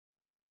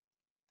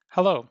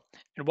Hello,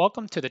 and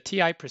welcome to the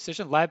TI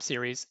Precision Lab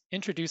series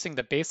introducing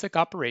the basic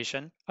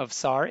operation of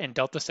SAR and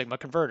Delta Sigma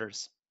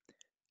converters.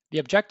 The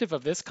objective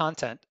of this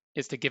content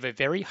is to give a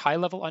very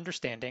high-level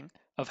understanding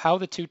of how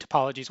the two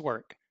topologies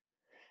work.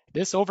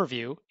 This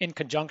overview, in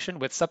conjunction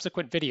with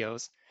subsequent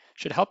videos,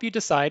 should help you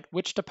decide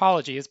which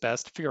topology is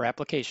best for your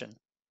application.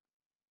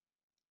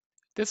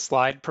 This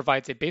slide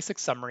provides a basic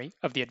summary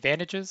of the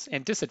advantages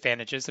and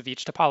disadvantages of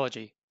each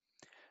topology.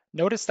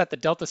 Notice that the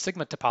delta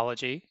sigma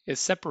topology is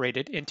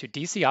separated into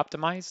DC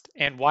optimized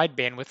and wide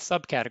bandwidth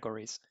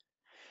subcategories.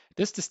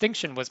 This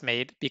distinction was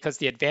made because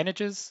the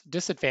advantages,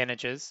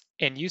 disadvantages,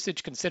 and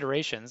usage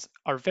considerations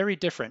are very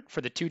different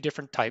for the two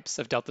different types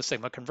of delta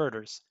sigma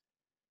converters.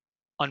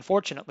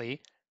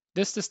 Unfortunately,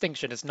 this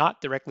distinction is not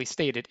directly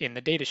stated in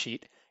the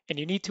datasheet, and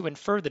you need to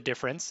infer the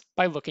difference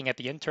by looking at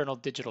the internal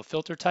digital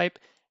filter type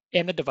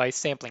and the device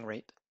sampling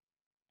rate.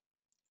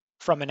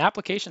 From an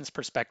applications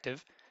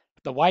perspective,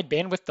 the wide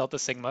bandwidth delta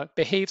sigma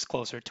behaves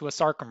closer to a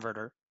SAR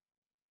converter.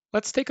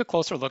 Let's take a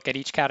closer look at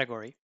each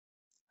category.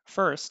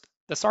 First,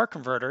 the SAR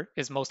converter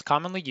is most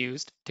commonly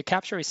used to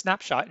capture a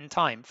snapshot in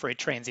time for a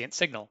transient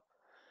signal.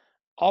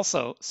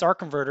 Also, SAR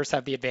converters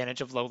have the advantage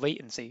of low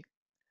latency.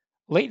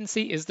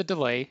 Latency is the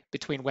delay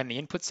between when the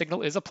input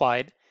signal is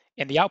applied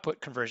and the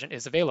output conversion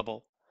is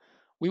available.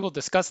 We will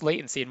discuss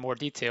latency in more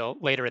detail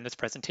later in this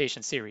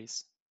presentation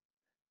series.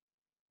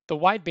 The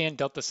wideband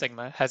delta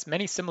sigma has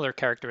many similar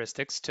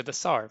characteristics to the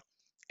SAR,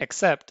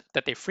 except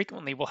that they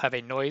frequently will have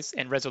a noise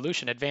and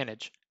resolution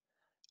advantage.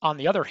 On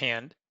the other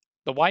hand,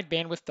 the wide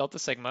bandwidth delta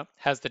sigma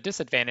has the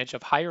disadvantage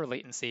of higher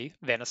latency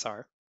than a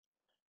SAR.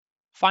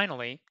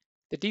 Finally,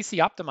 the DC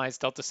optimized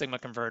delta sigma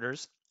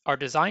converters are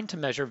designed to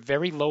measure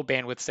very low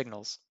bandwidth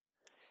signals.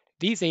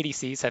 These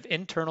ADCs have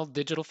internal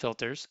digital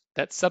filters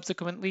that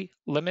subsequently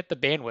limit the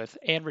bandwidth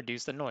and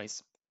reduce the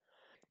noise.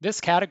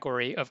 This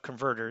category of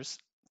converters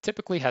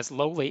typically has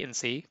low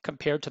latency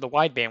compared to the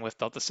wide bandwidth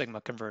delta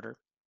sigma converter.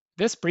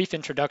 This brief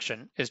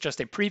introduction is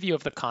just a preview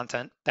of the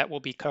content that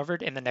will be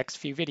covered in the next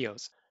few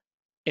videos.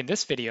 In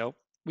this video,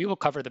 we will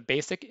cover the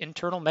basic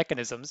internal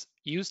mechanisms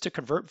used to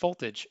convert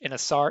voltage in a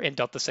SAR and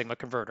delta sigma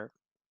converter.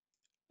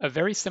 A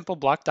very simple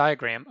block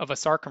diagram of a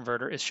SAR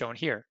converter is shown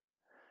here.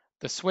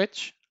 The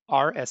switch,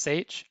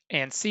 RSH,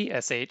 and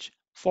CSH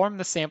form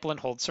the sample and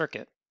hold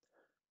circuit.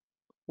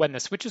 When the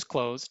switch is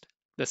closed,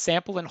 the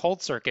sample and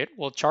hold circuit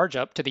will charge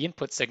up to the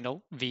input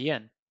signal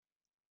Vin.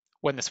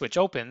 When the switch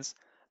opens,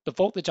 the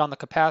voltage on the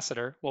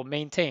capacitor will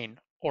maintain,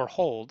 or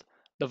hold,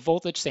 the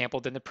voltage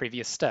sampled in the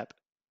previous step.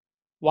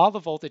 While the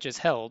voltage is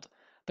held,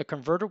 the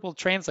converter will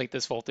translate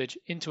this voltage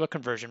into a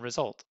conversion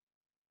result.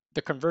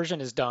 The conversion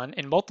is done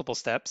in multiple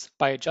steps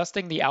by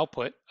adjusting the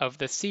output of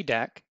the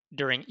CDAC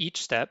during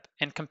each step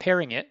and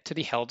comparing it to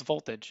the held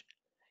voltage.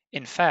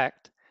 In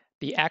fact,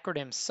 the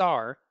acronym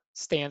SAR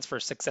stands for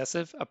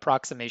Successive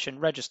Approximation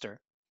Register.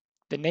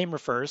 The name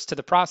refers to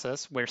the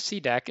process where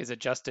CDAC is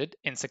adjusted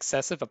in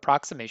successive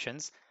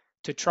approximations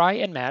to try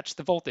and match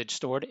the voltage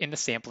stored in the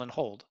sample and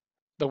hold.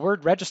 The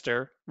word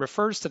register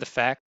refers to the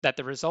fact that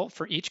the result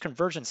for each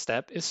conversion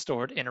step is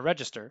stored in a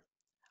register.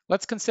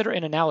 Let's consider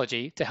an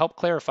analogy to help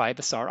clarify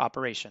the SAR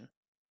operation.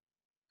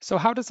 So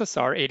how does a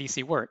SAR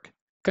ADC work?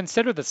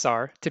 Consider the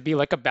SAR to be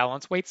like a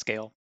balance weight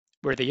scale,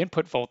 where the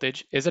input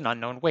voltage is an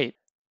unknown weight.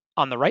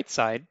 On the right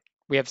side,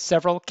 we have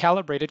several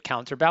calibrated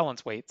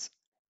counterbalance weights.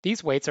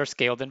 These weights are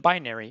scaled in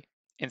binary,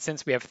 and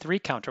since we have 3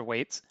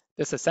 counterweights,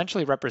 this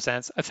essentially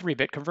represents a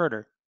 3-bit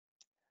converter.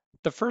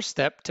 The first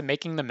step to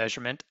making the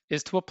measurement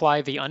is to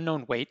apply the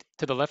unknown weight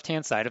to the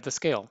left-hand side of the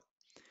scale.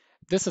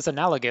 This is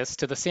analogous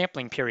to the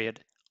sampling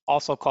period,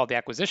 also called the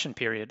acquisition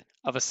period,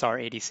 of a SAR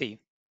ADC.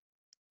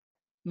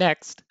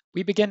 Next,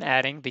 we begin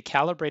adding the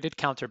calibrated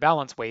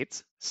counterbalance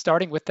weights,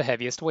 starting with the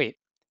heaviest weight.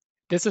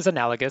 This is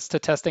analogous to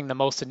testing the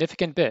most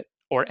significant bit,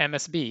 or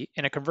MSB,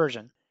 in a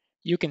conversion.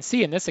 You can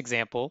see in this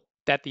example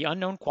that the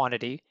unknown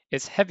quantity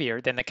is heavier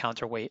than the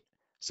counterweight,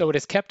 so it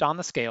is kept on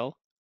the scale,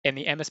 and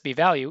the MSB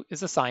value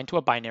is assigned to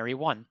a binary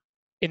 1.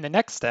 In the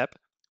next step,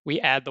 we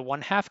add the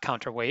 1/2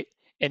 counterweight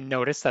and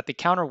notice that the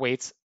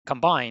counterweights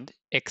combined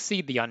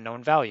exceed the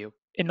unknown value.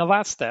 In the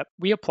last step,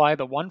 we apply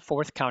the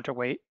 1/4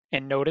 counterweight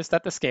and notice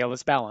that the scale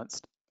is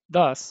balanced.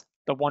 Thus,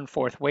 the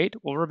 1/4 weight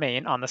will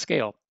remain on the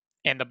scale,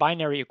 and the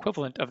binary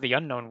equivalent of the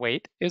unknown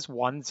weight is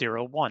 1,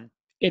 0, 1.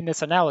 In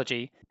this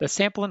analogy, the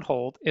sample and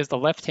hold is the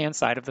left-hand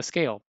side of the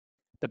scale,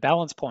 the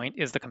balance point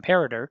is the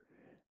comparator,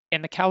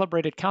 and the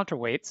calibrated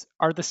counterweights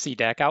are the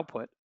CDAC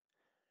output.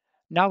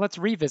 Now let's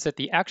revisit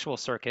the actual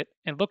circuit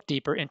and look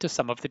deeper into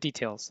some of the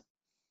details.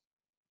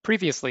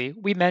 Previously,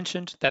 we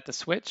mentioned that the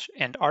switch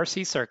and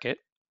RC circuit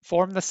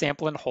form the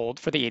sample and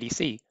hold for the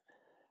ADC.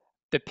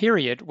 The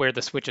period where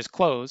the switch is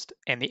closed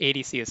and the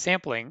ADC is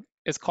sampling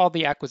is called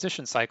the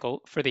acquisition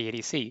cycle for the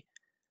ADC.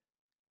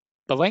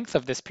 The length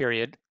of this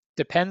period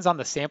depends on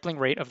the sampling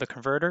rate of the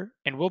converter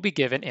and will be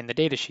given in the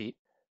datasheet.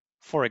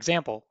 For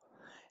example,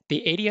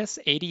 the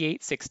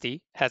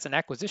ADS8860 has an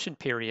acquisition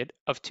period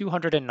of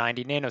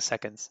 290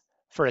 nanoseconds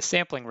for a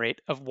sampling rate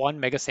of 1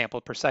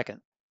 megasample per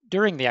second.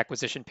 During the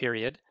acquisition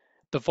period,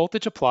 The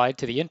voltage applied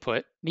to the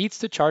input needs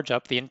to charge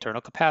up the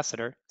internal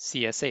capacitor,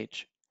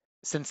 CSH.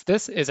 Since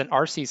this is an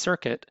RC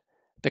circuit,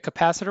 the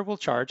capacitor will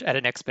charge at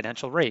an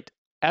exponential rate,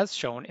 as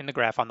shown in the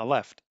graph on the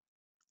left.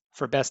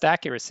 For best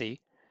accuracy,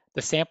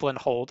 the sample and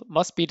hold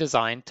must be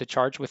designed to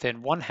charge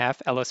within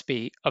 1/2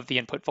 LSB of the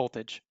input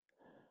voltage.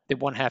 The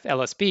 1/2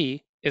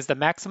 LSB is the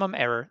maximum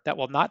error that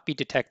will not be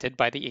detected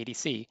by the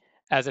ADC,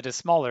 as it is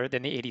smaller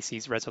than the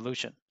ADC's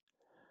resolution.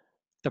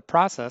 The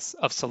process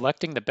of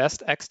selecting the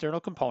best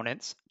external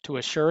components to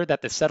assure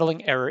that the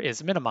settling error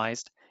is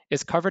minimized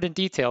is covered in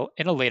detail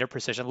in a later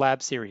Precision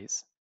Lab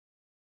series.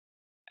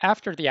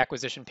 After the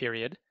acquisition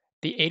period,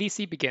 the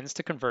ADC begins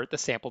to convert the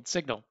sampled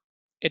signal.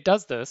 It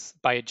does this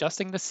by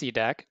adjusting the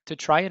CDAC to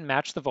try and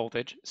match the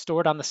voltage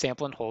stored on the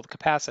sample and hold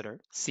capacitor,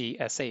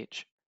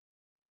 CSH.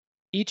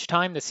 Each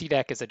time the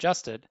CDAC is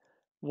adjusted,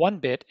 1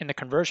 bit in the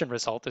conversion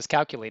result is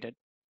calculated.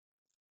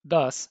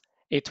 Thus,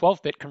 a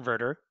 12-bit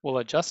converter will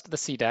adjust the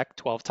CDAC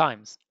 12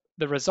 times.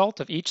 The result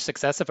of each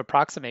successive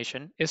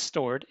approximation is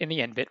stored in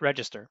the n-bit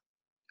register.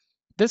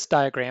 This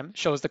diagram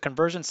shows the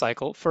conversion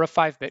cycle for a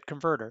 5-bit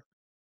converter.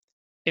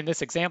 In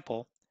this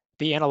example,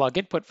 the analog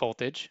input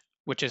voltage,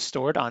 which is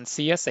stored on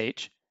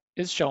CSH,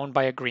 is shown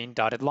by a green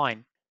dotted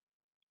line.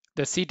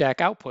 The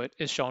CDAC output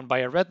is shown by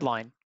a red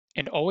line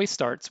and always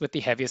starts with the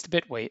heaviest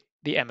bit weight,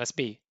 the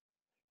MSB.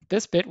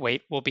 This bit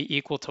weight will be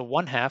equal to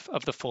 1/2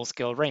 of the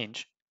full-scale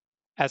range.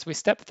 As we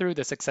step through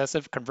the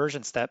successive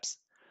conversion steps,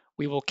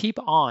 we will keep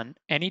on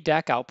any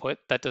DAC output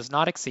that does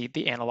not exceed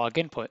the analog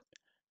input,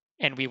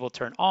 and we will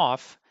turn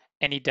off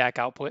any DAC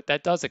output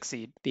that does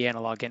exceed the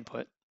analog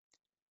input.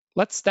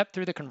 Let's step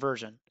through the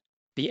conversion.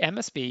 The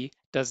MSB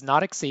does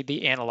not exceed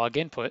the analog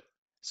input,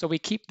 so we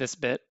keep this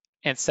bit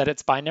and set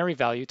its binary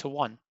value to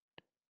 1.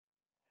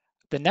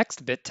 The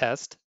next bit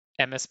test,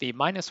 MSB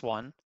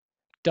 -1,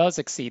 does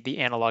exceed the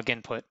analog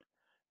input,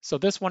 so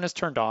this one is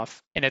turned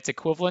off and its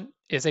equivalent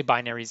is a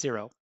binary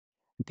 0.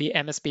 The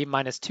MSB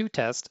 -2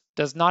 test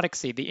does not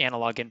exceed the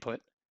analog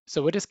input,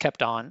 so it is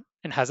kept on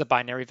and has a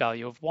binary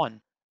value of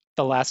 1.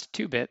 The last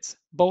 2 bits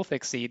both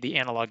exceed the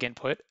analog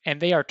input and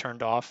they are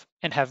turned off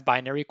and have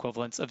binary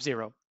equivalents of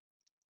 0.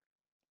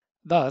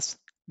 Thus,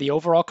 the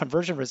overall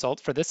conversion result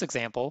for this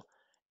example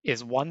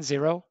is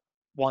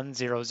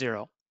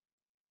 10100.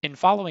 In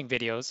following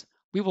videos,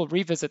 we will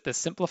revisit this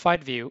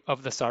simplified view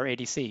of the SAR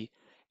ADC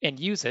and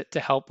use it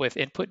to help with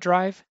input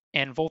drive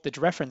and voltage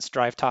reference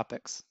drive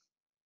topics.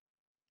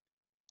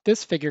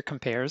 This figure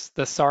compares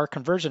the SAR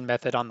conversion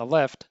method on the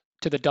left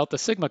to the delta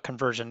sigma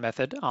conversion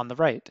method on the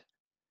right.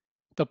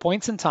 The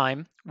points in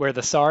time where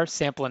the SAR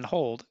sample and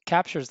hold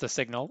captures the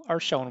signal are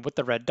shown with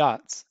the red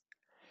dots.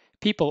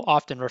 People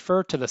often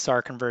refer to the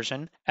SAR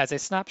conversion as a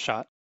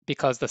snapshot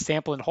because the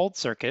sample and hold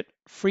circuit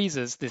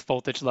freezes the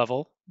voltage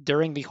level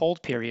during the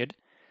hold period,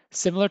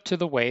 similar to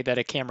the way that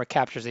a camera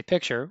captures a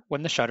picture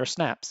when the shutter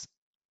snaps.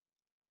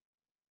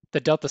 The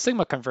delta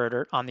sigma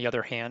converter, on the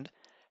other hand,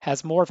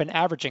 has more of an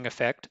averaging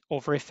effect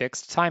over a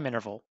fixed time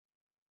interval.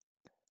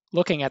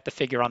 Looking at the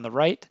figure on the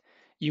right,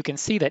 you can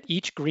see that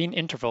each green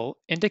interval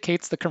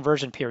indicates the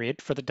conversion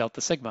period for the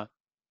delta sigma.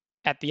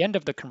 At the end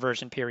of the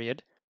conversion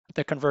period,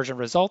 the conversion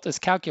result is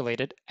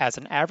calculated as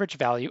an average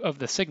value of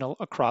the signal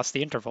across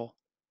the interval.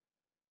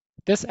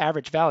 This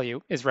average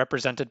value is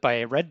represented by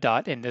a red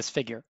dot in this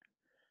figure.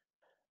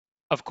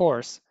 Of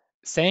course,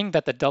 saying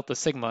that the delta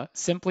sigma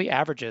simply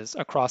averages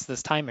across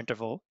this time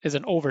interval is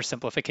an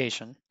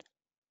oversimplification.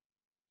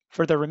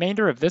 For the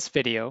remainder of this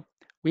video,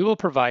 we will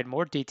provide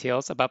more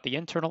details about the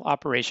internal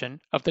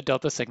operation of the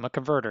delta sigma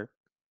converter.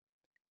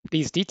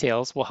 These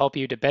details will help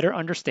you to better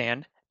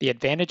understand the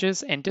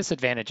advantages and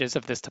disadvantages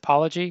of this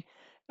topology,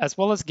 as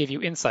well as give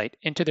you insight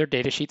into their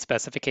datasheet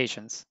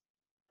specifications.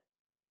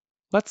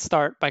 Let's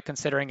start by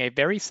considering a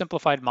very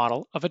simplified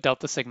model of a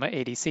delta sigma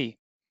ADC.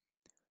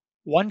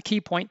 One key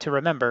point to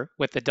remember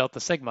with the delta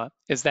sigma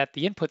is that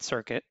the input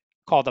circuit,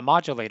 called a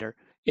modulator,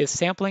 is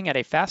sampling at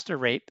a faster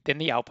rate than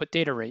the output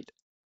data rate.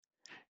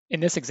 In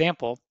this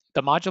example,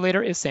 the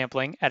modulator is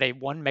sampling at a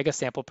 1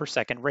 megasample per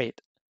second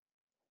rate.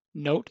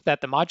 Note that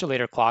the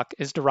modulator clock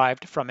is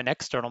derived from an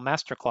external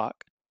master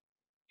clock.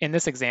 In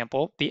this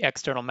example, the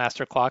external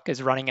master clock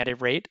is running at a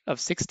rate of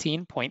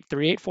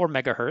 16.384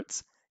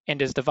 MHz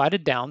and is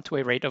divided down to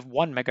a rate of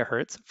 1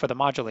 MHz for the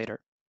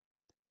modulator.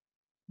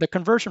 The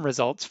conversion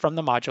results from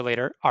the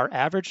modulator are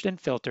averaged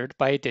and filtered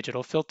by a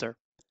digital filter.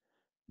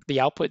 The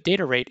output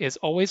data rate is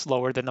always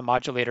lower than the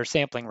modulator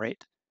sampling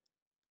rate.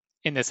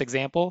 In this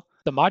example,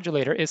 the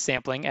modulator is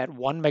sampling at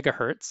 1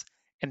 MHz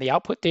and the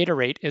output data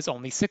rate is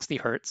only 60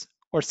 Hz,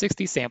 or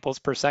 60 samples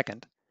per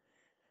second.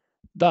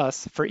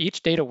 Thus, for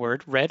each data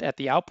word read at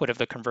the output of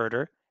the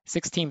converter,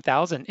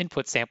 16,000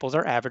 input samples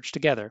are averaged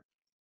together.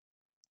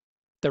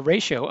 The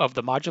ratio of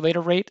the modulator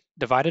rate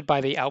divided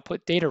by the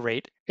output data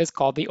rate is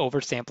called the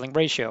oversampling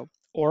ratio,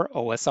 or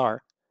OSR.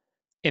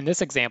 In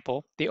this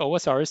example, the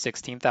OSR is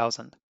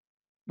 16,000.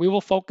 We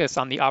will focus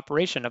on the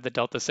operation of the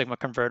delta sigma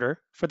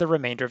converter for the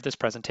remainder of this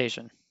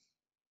presentation.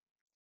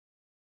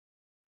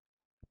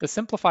 The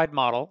simplified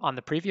model on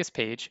the previous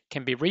page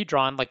can be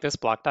redrawn like this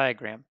block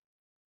diagram.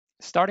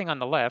 Starting on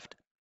the left,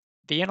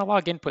 The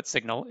analog input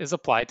signal is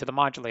applied to the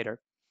modulator.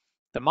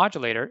 The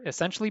modulator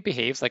essentially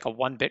behaves like a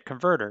 1-bit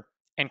converter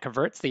and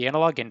converts the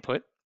analog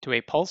input to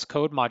a pulse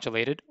code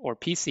modulated or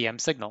PCM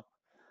signal.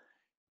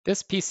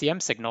 This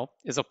PCM signal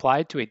is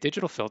applied to a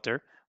digital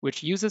filter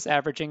which uses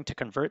averaging to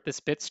convert this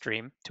bit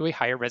stream to a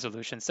higher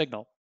resolution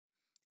signal.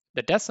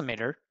 The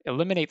decimator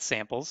eliminates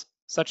samples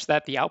such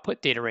that the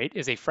output data rate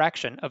is a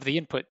fraction of the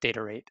input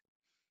data rate.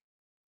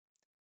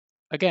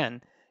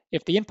 Again,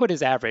 if the input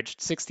is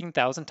averaged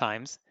 16,000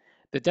 times,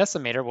 the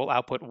decimator will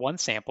output one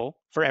sample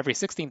for every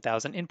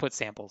 16,000 input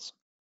samples.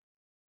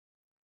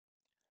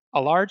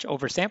 A large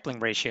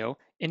oversampling ratio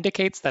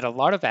indicates that a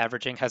lot of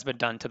averaging has been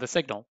done to the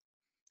signal.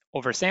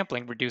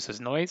 Oversampling reduces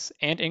noise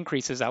and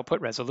increases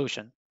output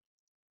resolution.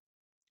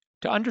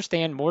 To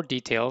understand more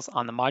details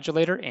on the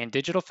modulator and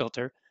digital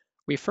filter,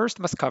 we first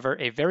must cover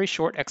a very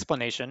short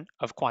explanation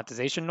of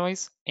quantization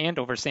noise and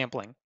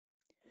oversampling.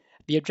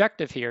 The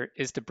objective here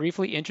is to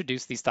briefly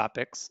introduce these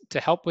topics to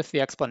help with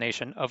the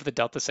explanation of the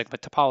delta sigma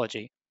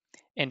topology,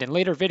 and in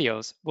later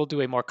videos, we'll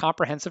do a more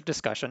comprehensive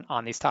discussion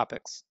on these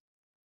topics.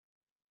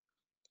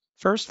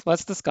 First,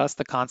 let's discuss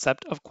the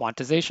concept of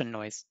quantization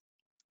noise.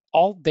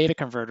 All data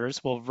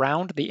converters will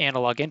round the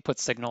analog input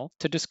signal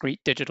to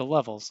discrete digital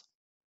levels.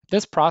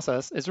 This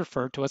process is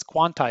referred to as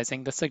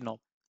quantizing the signal,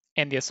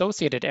 and the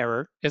associated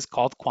error is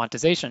called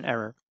quantization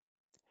error.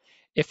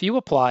 If you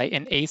apply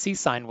an AC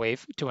sine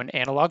wave to an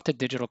analog to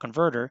digital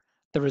converter,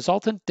 the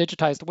resultant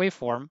digitized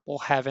waveform will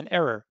have an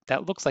error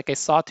that looks like a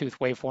sawtooth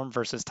waveform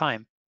versus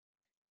time.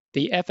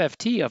 The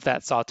FFT of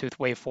that sawtooth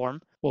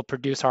waveform will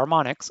produce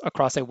harmonics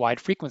across a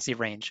wide frequency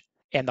range,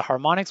 and the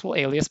harmonics will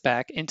alias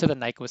back into the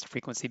Nyquist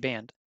frequency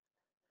band.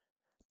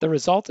 The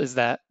result is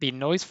that the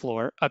noise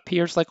floor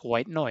appears like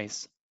white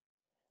noise.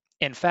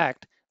 In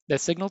fact, the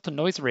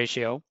signal-to-noise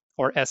ratio,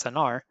 or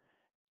SNR,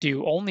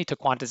 due only to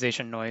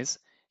quantization noise,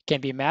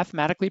 can be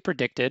mathematically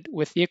predicted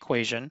with the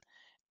equation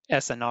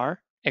SNR,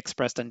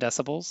 expressed in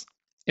decibels,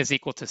 is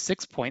equal to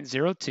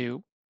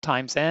 6.02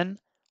 times n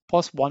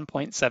plus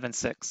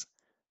 1.76,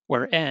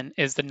 where n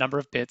is the number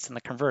of bits in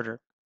the converter.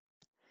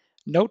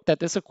 Note that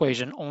this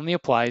equation only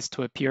applies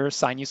to a pure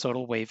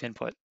sinusoidal wave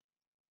input.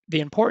 The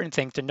important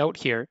thing to note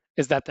here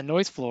is that the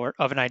noise floor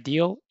of an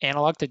ideal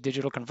analog to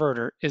digital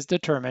converter is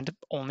determined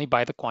only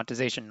by the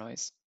quantization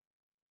noise.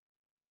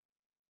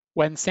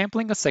 When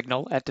sampling a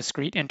signal at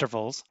discrete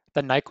intervals,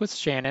 the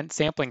Nyquist-Shannon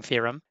sampling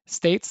theorem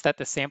states that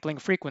the sampling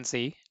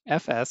frequency,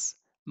 Fs,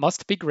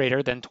 must be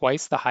greater than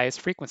twice the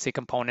highest frequency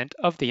component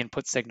of the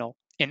input signal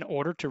in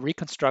order to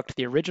reconstruct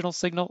the original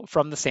signal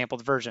from the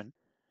sampled version.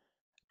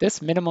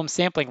 This minimum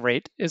sampling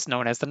rate is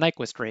known as the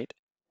Nyquist rate.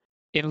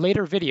 In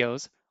later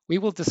videos, we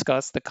will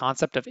discuss the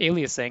concept of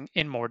aliasing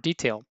in more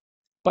detail.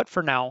 But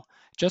for now,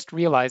 just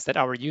realize that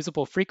our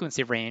usable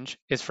frequency range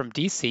is from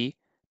DC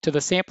to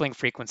the sampling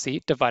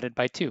frequency divided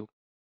by 2,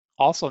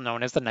 also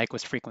known as the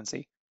Nyquist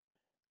frequency.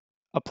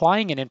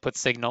 Applying an input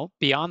signal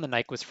beyond the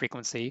Nyquist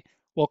frequency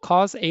will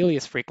cause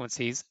alias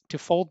frequencies to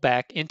fold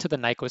back into the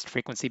Nyquist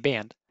frequency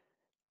band.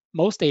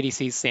 Most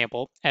ADCs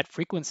sample at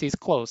frequencies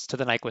close to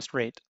the Nyquist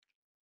rate.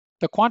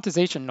 The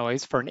quantization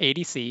noise for an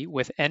ADC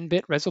with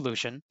n-bit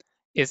resolution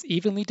is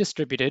evenly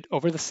distributed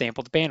over the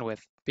sampled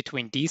bandwidth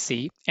between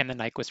DC and the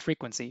Nyquist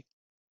frequency.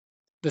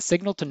 The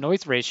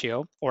signal-to-noise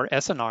ratio, or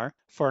SNR,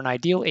 for an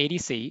ideal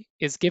ADC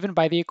is given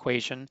by the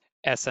equation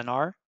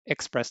SNR,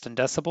 expressed in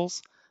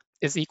decibels,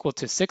 is equal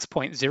to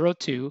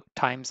 6.02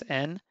 times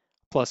n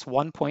plus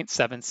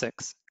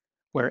 1.76,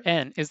 where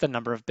n is the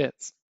number of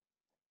bits.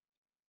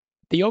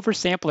 The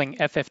oversampling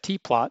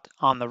FFT plot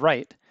on the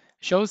right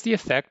shows the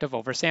effect of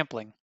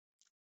oversampling.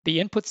 The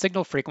input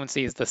signal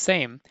frequency is the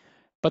same,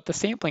 but the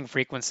sampling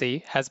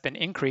frequency has been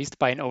increased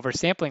by an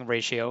oversampling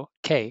ratio,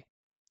 k.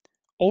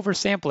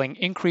 Oversampling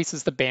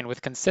increases the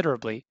bandwidth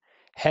considerably,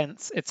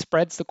 hence it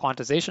spreads the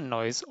quantization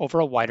noise over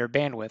a wider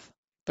bandwidth.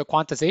 The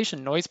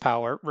quantization noise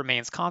power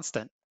remains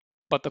constant,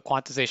 but the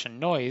quantization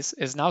noise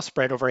is now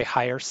spread over a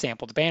higher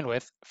sampled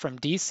bandwidth from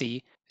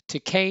DC to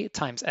k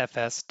times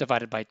Fs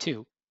divided by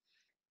 2.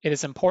 It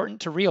is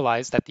important to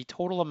realize that the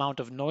total amount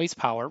of noise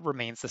power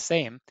remains the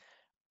same,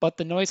 but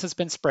the noise has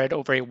been spread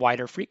over a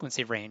wider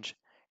frequency range,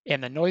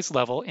 and the noise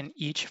level in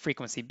each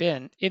frequency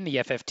bin in the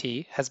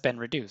FFT has been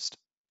reduced.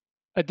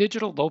 A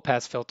digital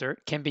low-pass filter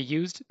can be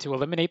used to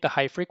eliminate the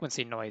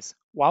high-frequency noise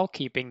while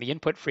keeping the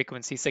input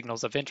frequency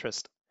signals of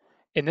interest.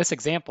 In this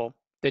example,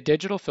 the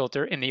digital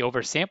filter in the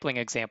oversampling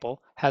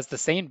example has the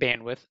same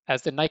bandwidth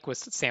as the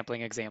Nyquist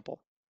sampling example.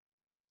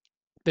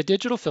 The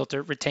digital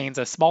filter retains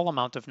a small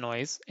amount of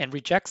noise and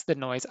rejects the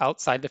noise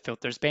outside the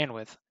filter's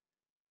bandwidth.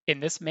 In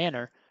this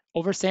manner,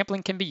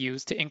 oversampling can be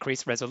used to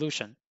increase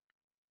resolution.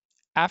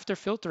 After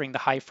filtering the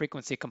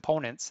high-frequency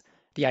components,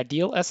 the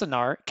ideal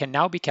SNR can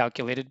now be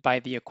calculated by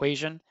the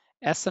equation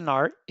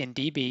SNR in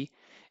dB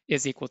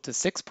is equal to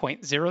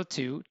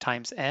 6.02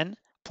 times n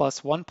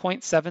plus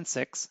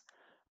 1.76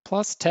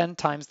 plus 10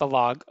 times the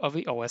log of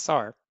the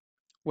OSR,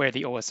 where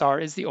the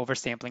OSR is the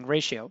oversampling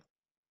ratio.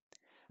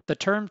 The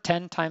term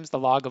 10 times the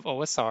log of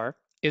OSR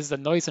is the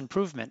noise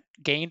improvement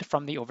gained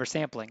from the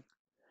oversampling.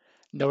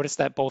 Notice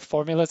that both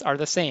formulas are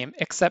the same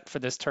except for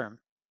this term.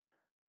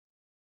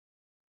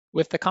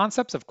 With the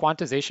concepts of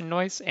quantization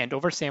noise and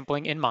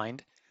oversampling in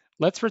mind,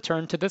 let's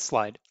return to this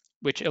slide,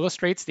 which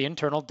illustrates the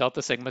internal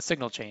delta sigma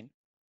signal chain.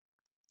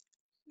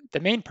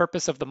 The main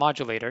purpose of the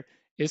modulator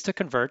is to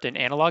convert an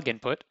analog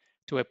input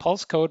to a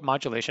pulse code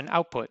modulation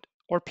output,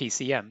 or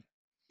PCM.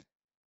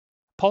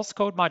 Pulse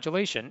code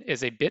modulation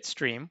is a bit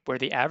stream where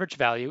the average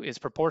value is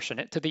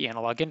proportionate to the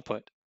analog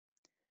input.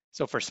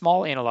 So for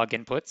small analog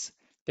inputs,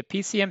 the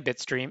PCM bit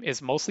stream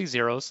is mostly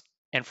zeros,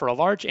 and for a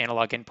large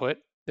analog input,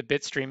 the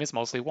bit stream is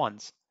mostly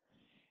ones.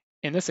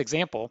 In this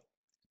example,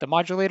 the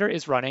modulator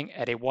is running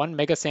at a 1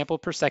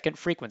 megasample per second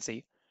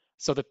frequency,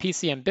 so the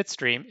PCM bit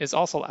stream is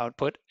also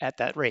output at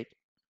that rate.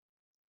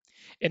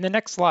 In the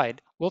next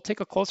slide, we'll take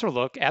a closer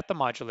look at the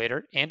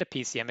modulator and a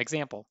PCM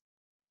example.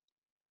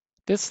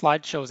 This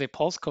slide shows a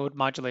pulse code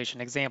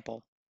modulation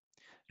example.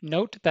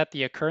 Note that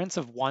the occurrence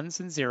of ones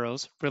and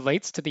zeros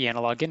relates to the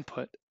analog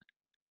input.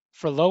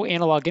 For low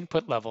analog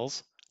input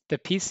levels, the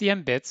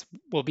PCM bits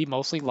will be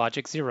mostly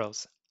logic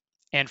zeros,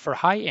 and for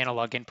high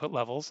analog input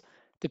levels,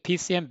 the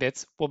PCM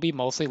bits will be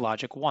mostly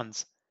logic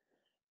ones.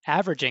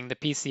 Averaging the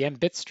PCM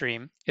bit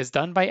stream is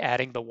done by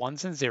adding the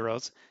ones and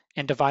zeros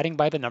and dividing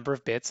by the number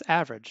of bits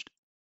averaged.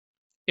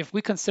 If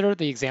we consider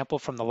the example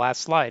from the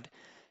last slide,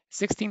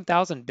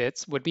 16,000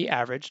 bits would be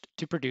averaged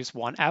to produce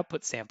one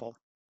output sample.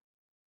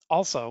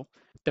 Also,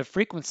 the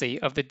frequency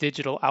of the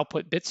digital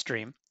output bit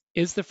stream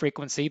is the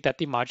frequency that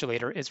the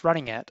modulator is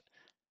running at,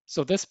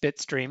 so this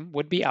bit stream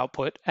would be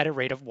output at a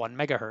rate of 1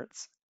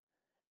 MHz.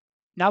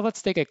 Now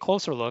let's take a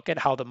closer look at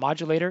how the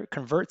modulator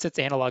converts its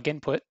analog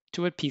input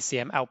to a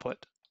PCM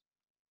output.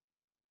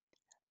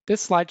 This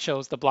slide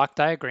shows the block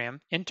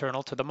diagram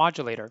internal to the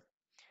modulator.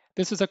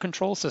 This is a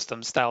control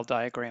system style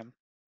diagram.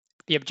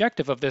 The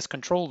objective of this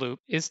control loop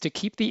is to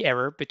keep the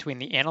error between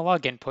the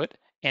analog input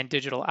and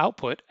digital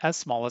output as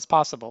small as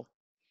possible.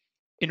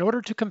 In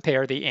order to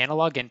compare the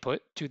analog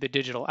input to the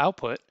digital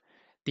output,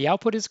 the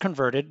output is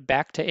converted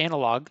back to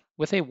analog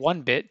with a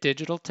 1-bit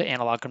digital to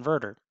analog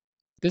converter.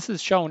 This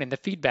is shown in the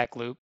feedback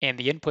loop and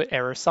the input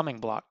error summing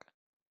block.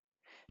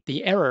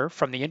 The error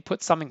from the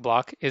input summing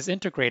block is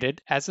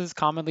integrated as is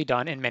commonly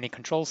done in many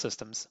control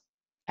systems.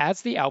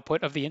 As the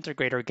output of the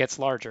integrator gets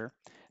larger,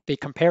 the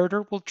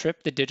comparator will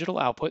trip the digital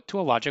output to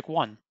a logic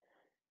 1.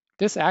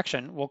 This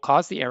action will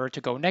cause the error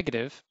to go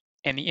negative,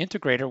 and the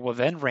integrator will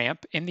then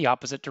ramp in the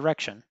opposite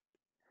direction.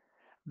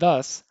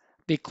 Thus,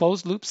 the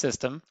closed-loop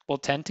system will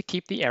tend to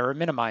keep the error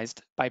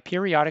minimized by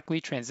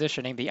periodically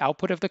transitioning the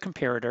output of the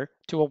comparator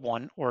to a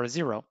 1 or a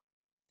 0.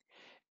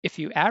 If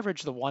you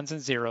average the ones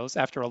and zeros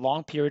after a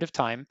long period of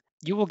time,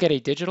 you will get a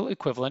digital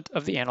equivalent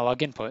of the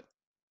analog input.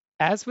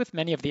 As with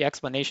many of the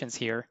explanations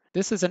here,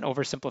 this is an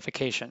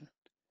oversimplification.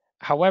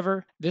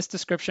 However, this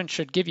description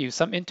should give you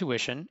some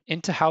intuition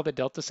into how the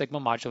delta sigma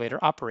modulator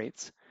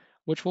operates,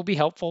 which will be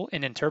helpful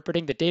in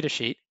interpreting the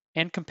datasheet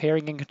and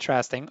comparing and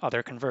contrasting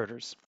other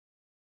converters.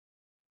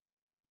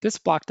 This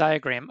block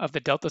diagram of the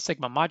delta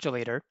sigma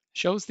modulator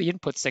shows the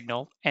input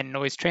signal and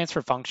noise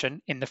transfer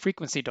function in the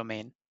frequency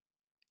domain.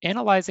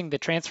 Analyzing the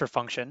transfer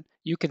function,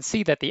 you can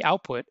see that the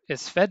output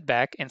is fed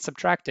back and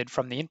subtracted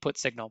from the input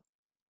signal.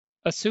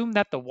 Assume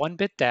that the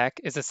 1-bit DAC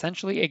is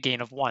essentially a gain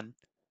of 1.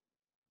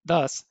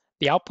 Thus,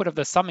 the output of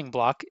the summing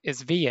block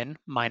is Vin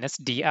minus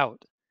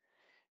Dout.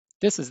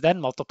 This is then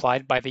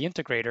multiplied by the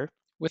integrator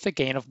with a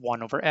gain of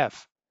 1 over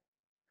f.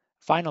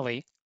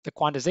 Finally, the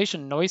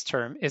quantization noise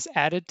term is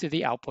added to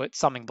the output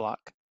summing block.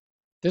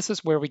 This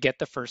is where we get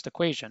the first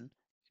equation.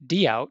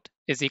 Dout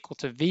is equal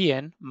to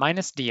Vin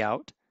minus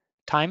Dout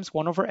times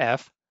 1 over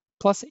f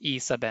plus E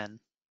sub n.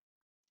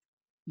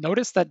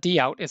 Notice that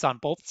Dout is on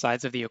both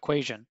sides of the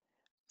equation.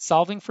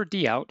 Solving for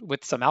Dout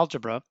with some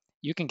algebra,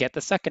 you can get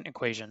the second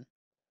equation.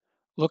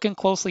 Looking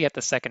closely at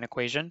the second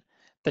equation,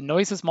 the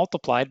noise is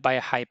multiplied by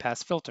a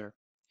high-pass filter,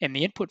 and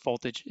the input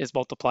voltage is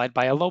multiplied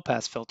by a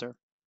low-pass filter.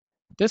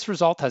 This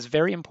result has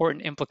very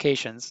important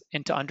implications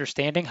into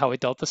understanding how a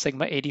delta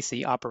sigma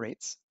ADC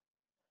operates.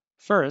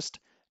 First,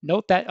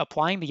 note that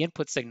applying the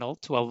input signal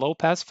to a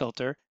low-pass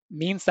filter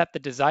means that the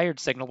desired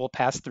signal will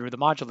pass through the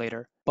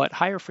modulator, but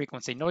higher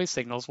frequency noise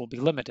signals will be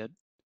limited.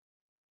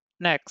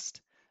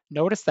 Next,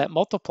 notice that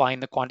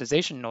multiplying the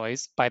quantization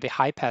noise by the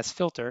high-pass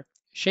filter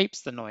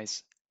shapes the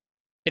noise.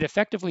 It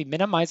effectively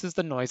minimizes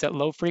the noise at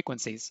low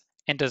frequencies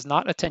and does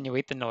not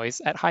attenuate the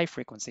noise at high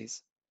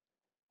frequencies.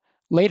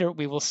 Later,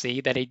 we will see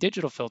that a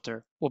digital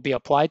filter will be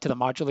applied to the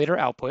modulator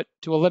output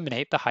to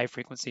eliminate the high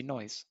frequency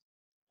noise.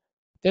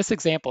 This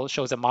example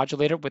shows a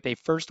modulator with a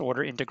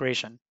first-order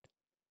integration.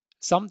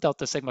 Some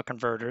delta sigma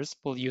converters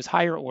will use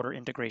higher-order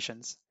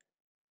integrations.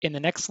 In the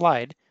next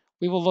slide,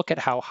 we will look at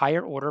how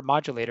higher-order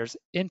modulators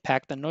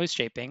impact the noise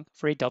shaping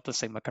for a delta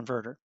sigma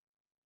converter.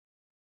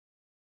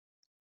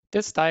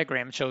 This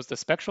diagram shows the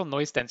spectral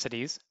noise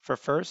densities for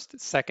first,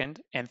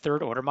 second, and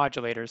third-order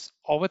modulators,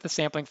 all with a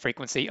sampling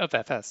frequency of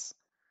fs.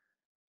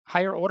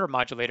 Higher-order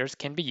modulators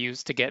can be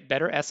used to get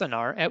better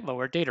SNR at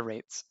lower data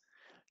rates.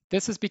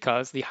 This is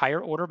because the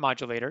higher-order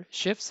modulator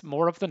shifts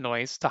more of the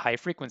noise to high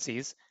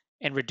frequencies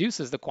and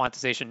reduces the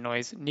quantization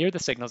noise near the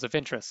signals of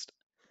interest.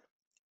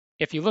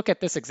 If you look at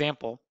this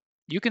example,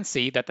 you can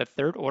see that the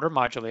third order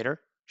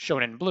modulator,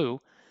 shown in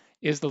blue,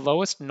 is the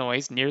lowest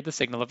noise near the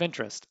signal of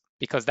interest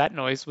because that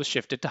noise was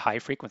shifted to high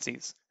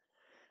frequencies.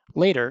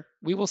 Later,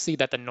 we will see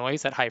that the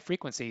noise at high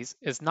frequencies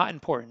is not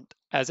important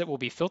as it will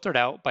be filtered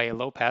out by a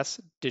low-pass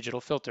digital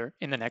filter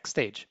in the next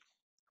stage.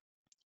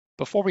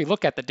 Before we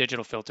look at the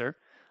digital filter,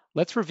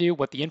 let's review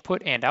what the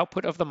input and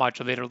output of the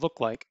modulator look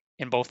like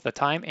in both the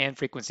time and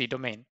frequency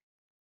domain.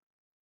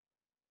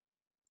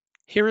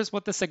 Here is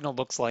what the signal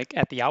looks like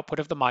at the output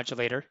of the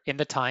modulator in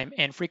the time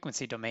and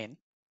frequency domain.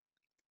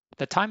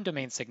 The time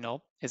domain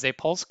signal is a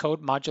pulse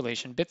code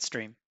modulation bit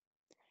stream.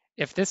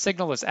 If this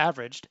signal is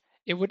averaged,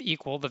 it would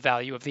equal the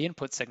value of the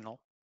input signal.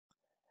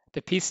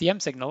 The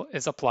PCM signal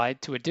is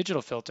applied to a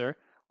digital filter,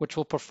 which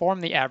will perform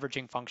the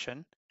averaging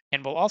function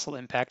and will also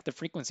impact the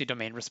frequency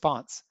domain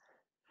response.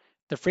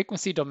 The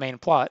frequency domain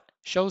plot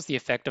shows the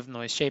effect of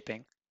noise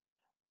shaping.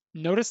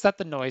 Notice that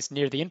the noise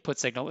near the input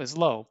signal is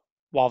low,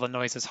 while the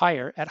noise is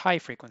higher at high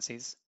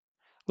frequencies.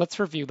 Let's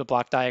review the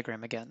block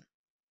diagram again.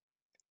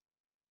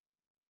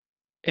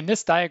 In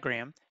this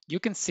diagram, you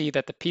can see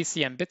that the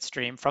PCM bit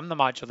stream from the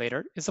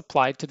modulator is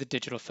applied to the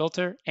digital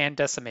filter and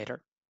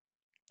decimator.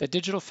 The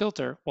digital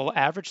filter will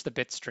average the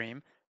bit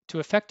stream to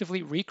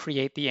effectively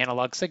recreate the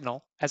analog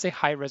signal as a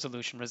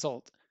high-resolution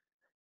result.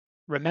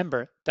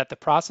 Remember that the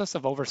process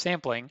of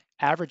oversampling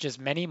averages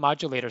many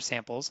modulator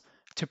samples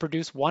to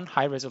produce one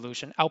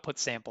high-resolution output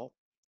sample.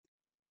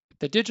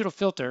 The digital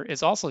filter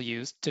is also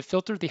used to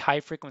filter the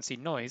high-frequency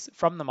noise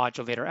from the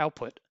modulator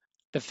output.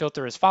 The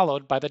filter is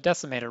followed by the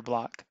decimator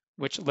block,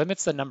 which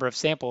limits the number of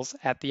samples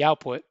at the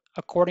output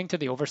according to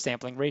the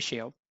oversampling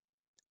ratio.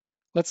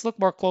 Let's look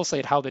more closely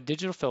at how the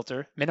digital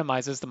filter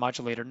minimizes the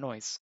modulator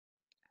noise.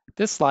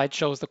 This slide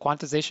shows the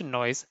quantization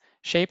noise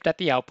shaped at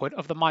the output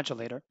of the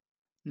modulator.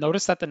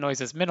 Notice that the noise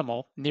is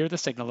minimal near the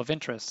signal of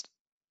interest.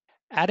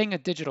 Adding a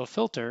digital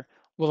filter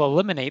will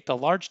eliminate the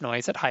large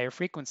noise at higher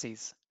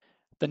frequencies.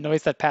 The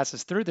noise that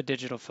passes through the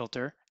digital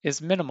filter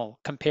is minimal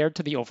compared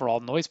to the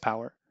overall noise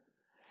power.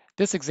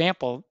 This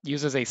example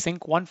uses a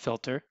Sync 1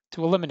 filter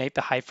to eliminate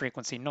the high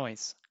frequency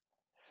noise.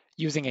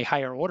 Using a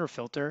higher order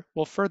filter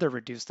will further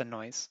reduce the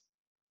noise.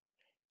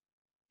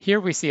 Here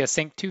we see a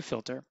Sync 2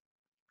 filter.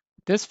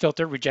 This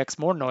filter rejects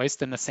more noise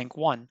than the Sync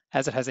 1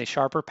 as it has a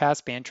sharper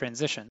passband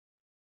transition.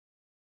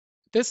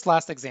 This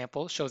last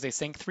example shows a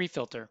Sync 3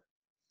 filter.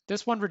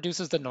 This one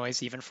reduces the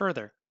noise even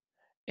further.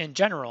 In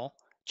general,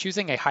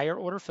 choosing a higher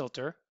order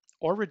filter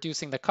or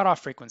reducing the cutoff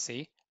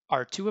frequency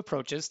are two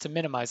approaches to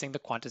minimizing the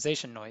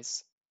quantization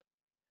noise.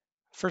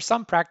 For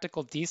some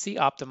practical DC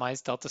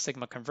optimized delta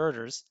sigma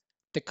converters,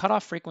 the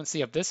cutoff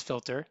frequency of this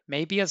filter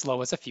may be as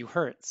low as a few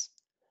hertz.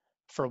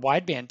 For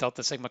wideband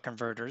delta sigma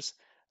converters,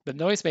 the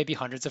noise may be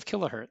hundreds of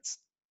kilohertz.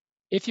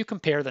 If you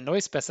compare the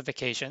noise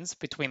specifications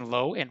between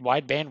low and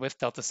wide bandwidth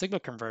delta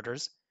sigma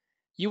converters,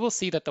 you will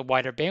see that the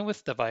wider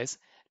bandwidth device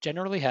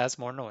generally has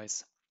more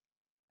noise.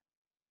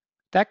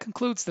 That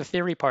concludes the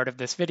theory part of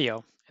this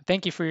video, and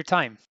thank you for your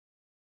time.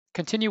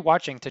 Continue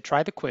watching to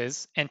try the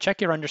quiz and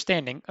check your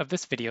understanding of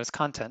this video's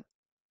content.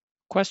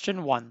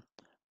 Question 1.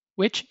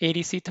 Which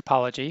ADC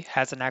topology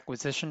has an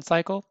acquisition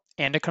cycle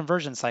and a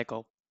conversion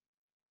cycle?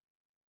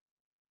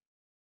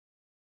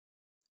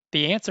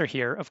 The answer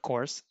here, of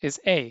course, is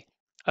A,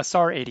 a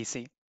SAR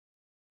ADC.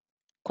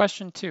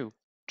 Question 2.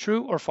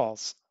 True or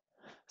false?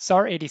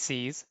 SAR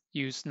ADCs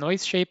use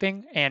noise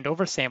shaping and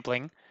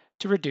oversampling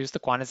to reduce the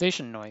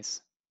quantization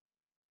noise.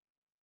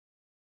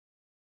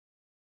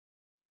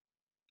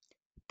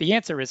 The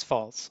answer is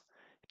false.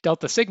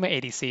 Delta sigma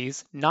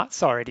ADCs, not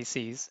SAR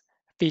ADCs,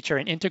 feature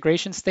an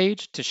integration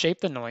stage to shape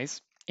the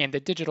noise and the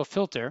digital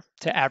filter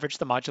to average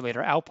the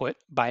modulator output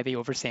by the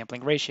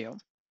oversampling ratio.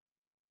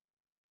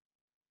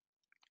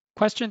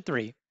 Question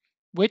 3.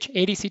 Which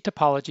ADC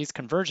topology's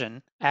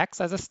conversion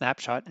acts as a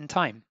snapshot in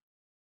time?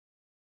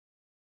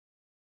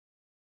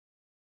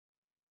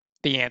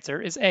 The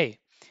answer is A,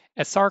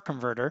 a SAR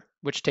converter,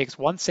 which takes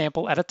one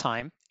sample at a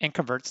time and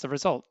converts the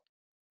result.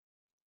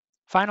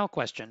 Final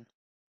question.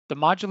 The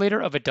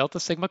modulator of a delta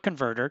sigma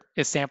converter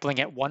is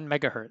sampling at 1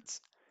 MHz.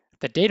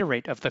 The data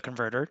rate of the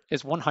converter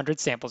is 100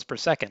 samples per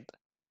second.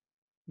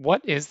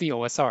 What is the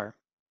OSR?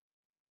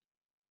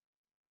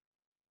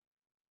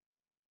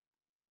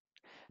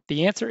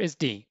 The answer is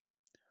D.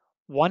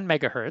 1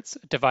 MHz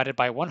divided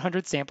by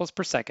 100 samples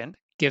per second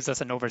gives us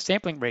an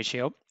oversampling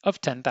ratio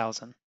of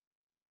 10,000.